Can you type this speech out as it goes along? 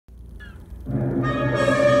Wow!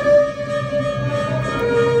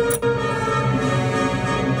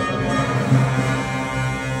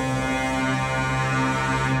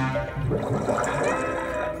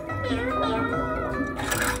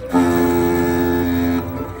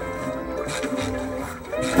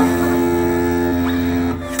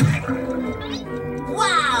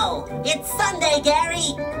 It's Sunday,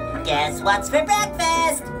 Gary! Guess what's for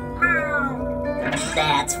breakfast?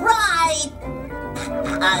 That's right!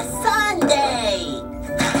 A sundae!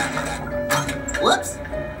 Whoops!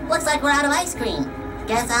 Looks like we're out of ice cream.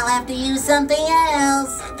 Guess I'll have to use something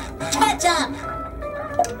else. Ketchup!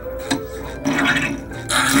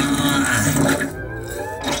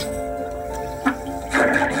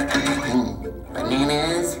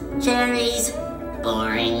 Bananas, cherries,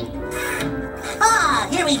 boring. Ah,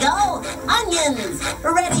 here we go! Onions!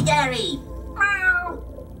 Ready, Gary!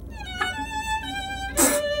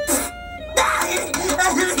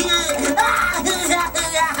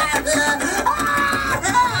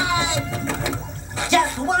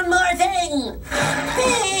 Just one more thing!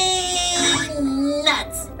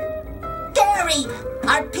 Peanuts! Gary,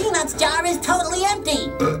 our peanuts jar is totally empty.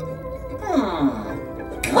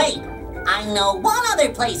 Wait, I know one other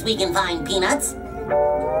place we can find peanuts.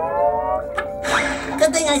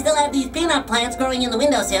 Good thing I still have these peanut plants growing in the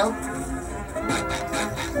windowsill.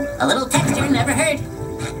 A little texture never hurt.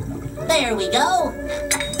 There we go.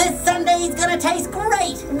 This sundae's gonna taste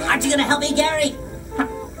great. Aren't you gonna help me, Gary?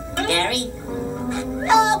 Gary?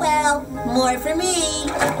 Oh well, more for me.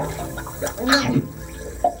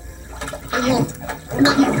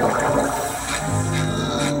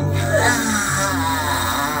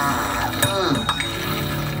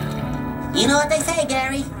 You know what they say,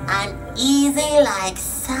 Gary? I'm easy like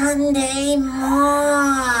Sunday morning.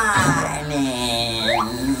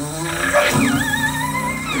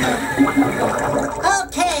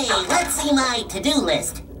 Okay, let's see my to-do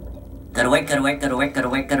list. Go to work, go to work, go to work, go to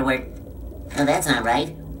work, go to work. No, that's not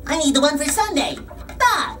right. I need the one for Sunday.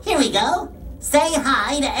 Ah, here we go. Say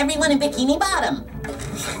hi to everyone in Bikini Bottom.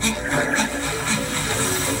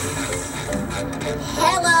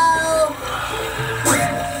 Hello.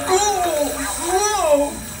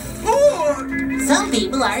 Some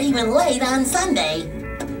people are even late on Sunday.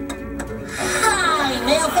 Hi,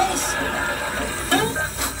 Malefish.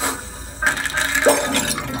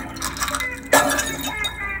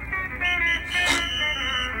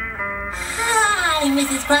 Hi,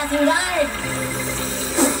 Mrs. Crossing Guard.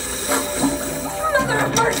 Mother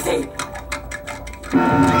of mercy.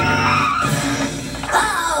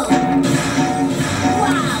 Oh!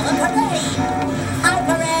 Wow, a parade. Hi,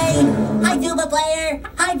 parade. Hi, tuba player.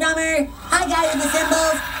 Hi, drummer. Hi, guy with the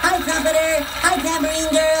cymbals. Hi, trumpeter. Hi, tambourine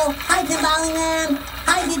girl. Hi, timbali man.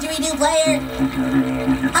 Hi, didgeridoo player.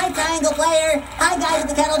 Hi, triangle player. Hi, guy with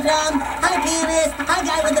the kettle drum. Hi, pianist. Hi,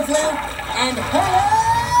 guy with the flute. And hello,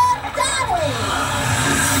 Dolly!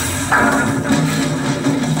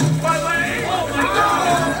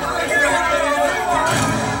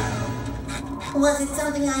 Was it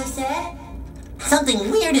something I said? Something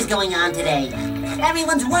weird is going on today.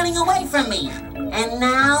 Everyone's running away from me. And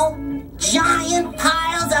now, giant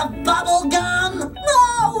piles of bubble gum?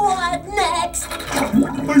 Oh, what next?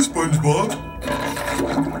 Hi, SpongeBob.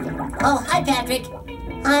 Oh, hi, Patrick.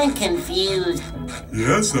 I'm confused.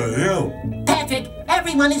 Yes, I am. Patrick,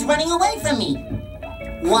 everyone is running away from me.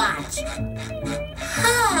 Watch.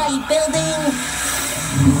 Hi, building.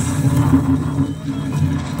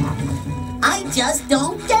 I just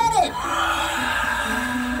don't get it.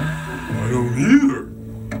 I don't either.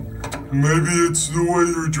 Maybe it's the way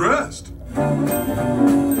you're dressed.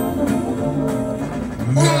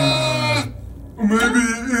 Nah. Maybe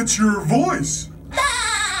it's your voice.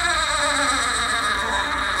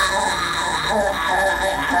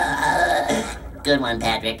 Good one,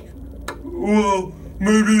 Patrick. Well,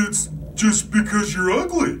 maybe it's just because you're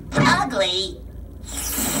ugly. Ugly?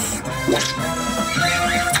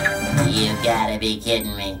 You gotta be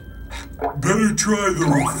kidding me. Better try the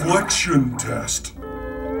reflection test.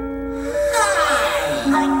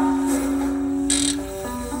 Hi.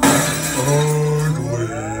 Ugly.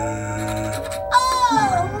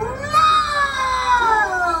 Oh, no!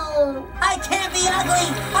 I can't be ugly!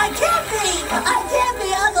 I can't be! I can't be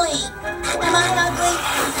ugly! Am I ugly?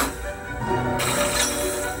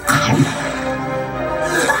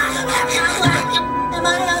 Am I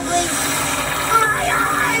ugly? My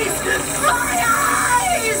eyes! My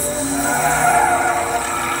eyes!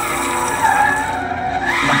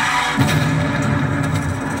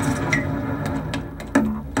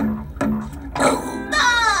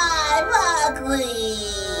 I'm ugly!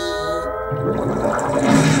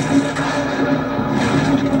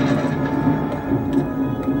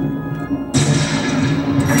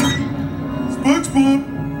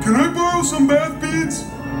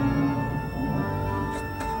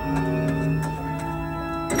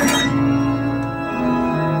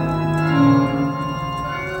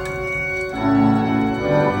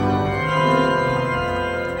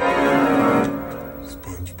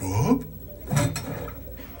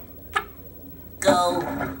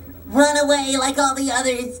 like all the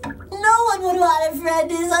others. No one would want a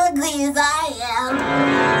friend as ugly as I am.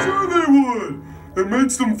 Sure they would. It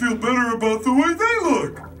makes them feel better about the way they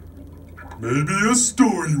look. Maybe a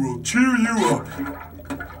story will cheer you up.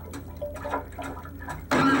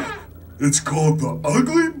 It's called The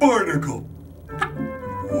Ugly Barnacle.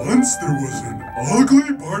 Once there was an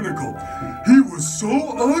ugly barnacle. He was so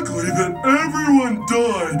ugly that everyone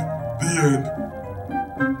died. The end.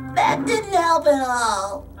 That didn't help at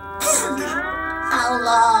all. How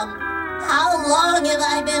long? How long have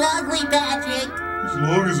I been ugly, Patrick? As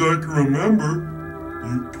long as I can remember.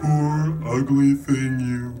 You poor, ugly thing,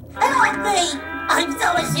 you. Help me! I'm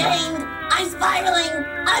so ashamed! I'm spiraling!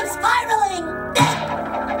 I'm spiraling!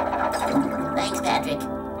 Thanks, Patrick.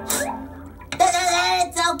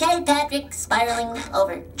 It's okay, Patrick. Spiraling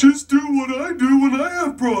over. Just do what I do when I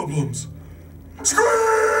have problems. Scream!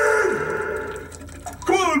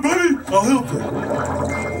 Come on, buddy. I'll help you.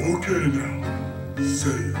 Okay, now.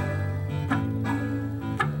 Say it.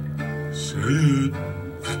 Say it.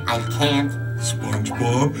 I can't.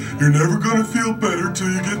 SpongeBob, you're never gonna feel better till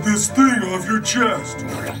you get this thing off your chest.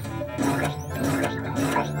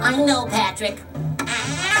 I know, Patrick.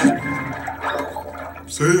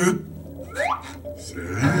 Say it. Say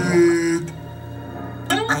it.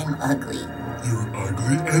 I'm ugly. You're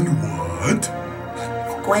ugly and what?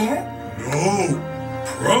 Square? No.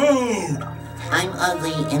 Proud. I'm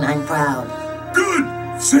ugly and I'm proud. Good.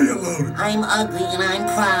 Say it louder. I'm ugly and I'm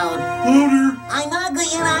proud. Louder. I'm ugly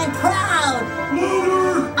and I'm proud.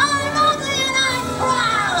 Louder. I'm ugly and I'm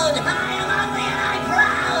proud. I'm ugly and I'm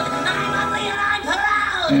proud. I'm ugly and I'm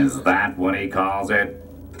proud. Is that what he calls it?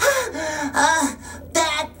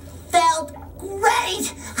 That felt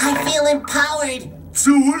great. I feel empowered.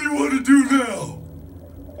 So what do you want to do now?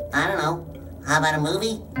 I don't know. How about a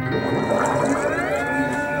movie?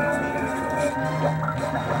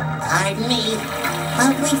 Pardon me.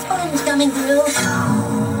 Ugly sponge coming through.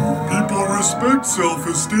 People respect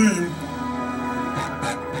self-esteem.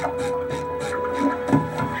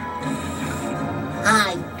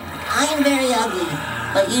 Hi. I am very ugly,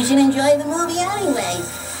 but you should enjoy the movie anyway.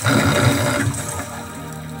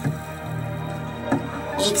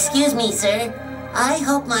 Excuse me, sir. I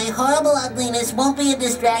hope my horrible ugliness won't be a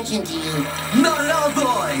distraction to you. Not at all,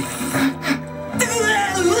 boy!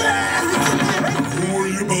 Don't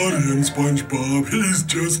worry about him, SpongeBob. He's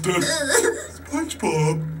just a...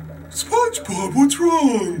 SpongeBob? SpongeBob, what's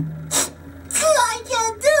wrong? I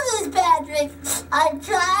can't do this, Patrick. I've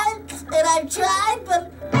tried, and I've tried,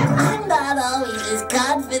 but I'm not always as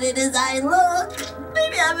confident as I look.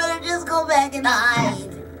 Maybe I better just go back and hide.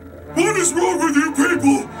 What is wrong with you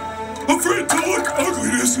people? Afraid to look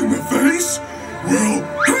ugliness in the face? Well,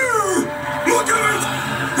 here! Look at it!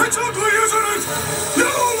 It's ugly, isn't it? You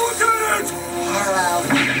look at it! Hello.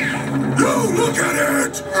 You look at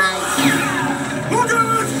it! Hi. Look at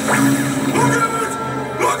it! Look at it!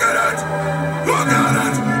 Look at it! Look at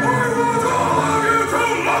it! I want all of you to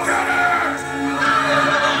look at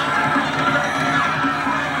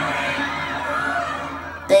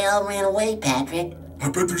it! They all ran away, Patrick. I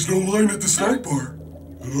bet there's no line at the snack bar.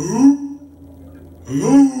 Hello?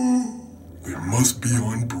 Hello? They must be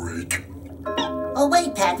on break. Oh,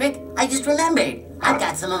 wait, Patrick. I just remembered. I've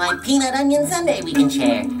got some of my peanut onion sundae we can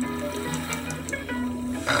share.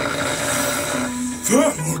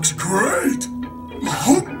 That looks great!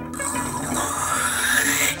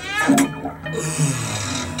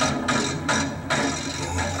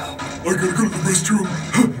 I gotta go to the restroom.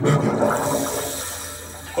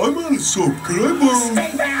 I'm out of soap. Could I borrow...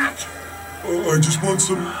 Stay back! I just want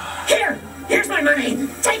some... Here's my money.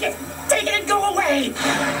 Take it and go away.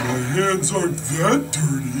 My hands aren't that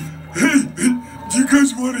dirty. Hey, do you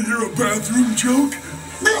guys want to hear a bathroom joke?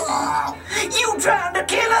 You trying to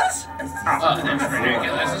kill us? Oh, that's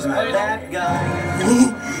ridiculous. That guy.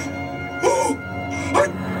 Oh, I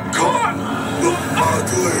caught the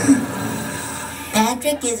ugly!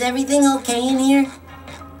 Patrick, is everything okay in here?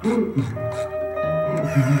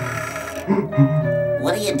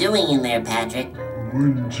 What are you doing in there, Patrick?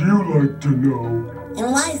 Wouldn't you like to know?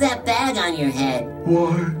 And why's that bag on your head?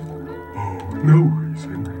 Why? Oh, no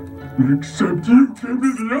reason. Except you gave me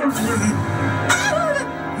the ugly.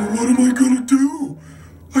 Well, what am I gonna do?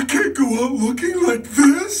 I can't go out looking like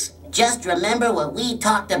this. Just remember what we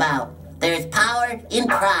talked about. There's power in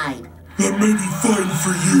pride. That may be fine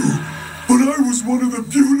for you, but I was one of the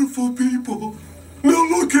beautiful people. Now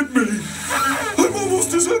look at me. I'm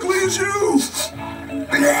almost as ugly as you.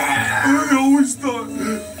 I always thought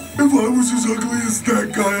if I was as ugly as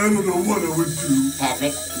that guy, I don't know what I would do.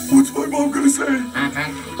 Patrick, What's my mom gonna say?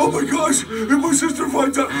 Patrick. Oh my gosh, if my sister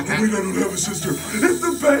finds out. Oh wait, I don't have a sister. It's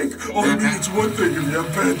the bank. Oh, I mean, it's one thing if you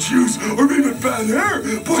have bad shoes or even bad hair,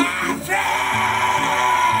 but... Patrick!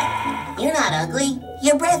 You're not ugly.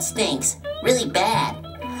 Your breath stinks. Really bad.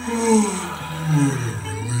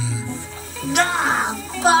 Ah,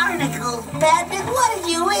 barnacles! Patrick, what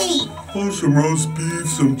did you eat? Oh, some roast beef,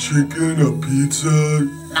 some chicken, a pizza.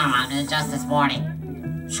 No, just this morning.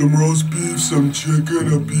 Some roast beef, some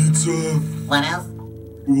chicken, a pizza. What else?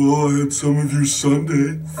 Well, I had some of your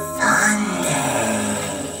sundae.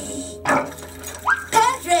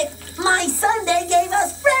 Patrick, my Sunday gave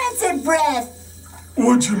us rancid breath.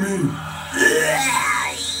 What you mean?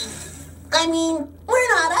 I mean, we're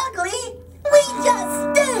not ugly. We just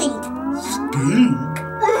stink. Stink?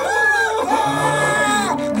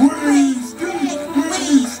 We stink.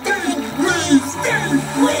 We stink. We stink.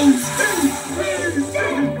 We stink.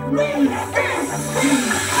 We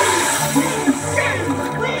stink.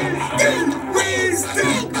 We stink. We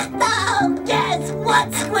stink. Oh, guess what,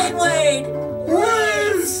 Squidward? We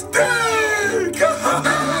stink!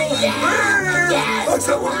 Oh, yeah. Yes. That's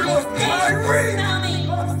how I stink.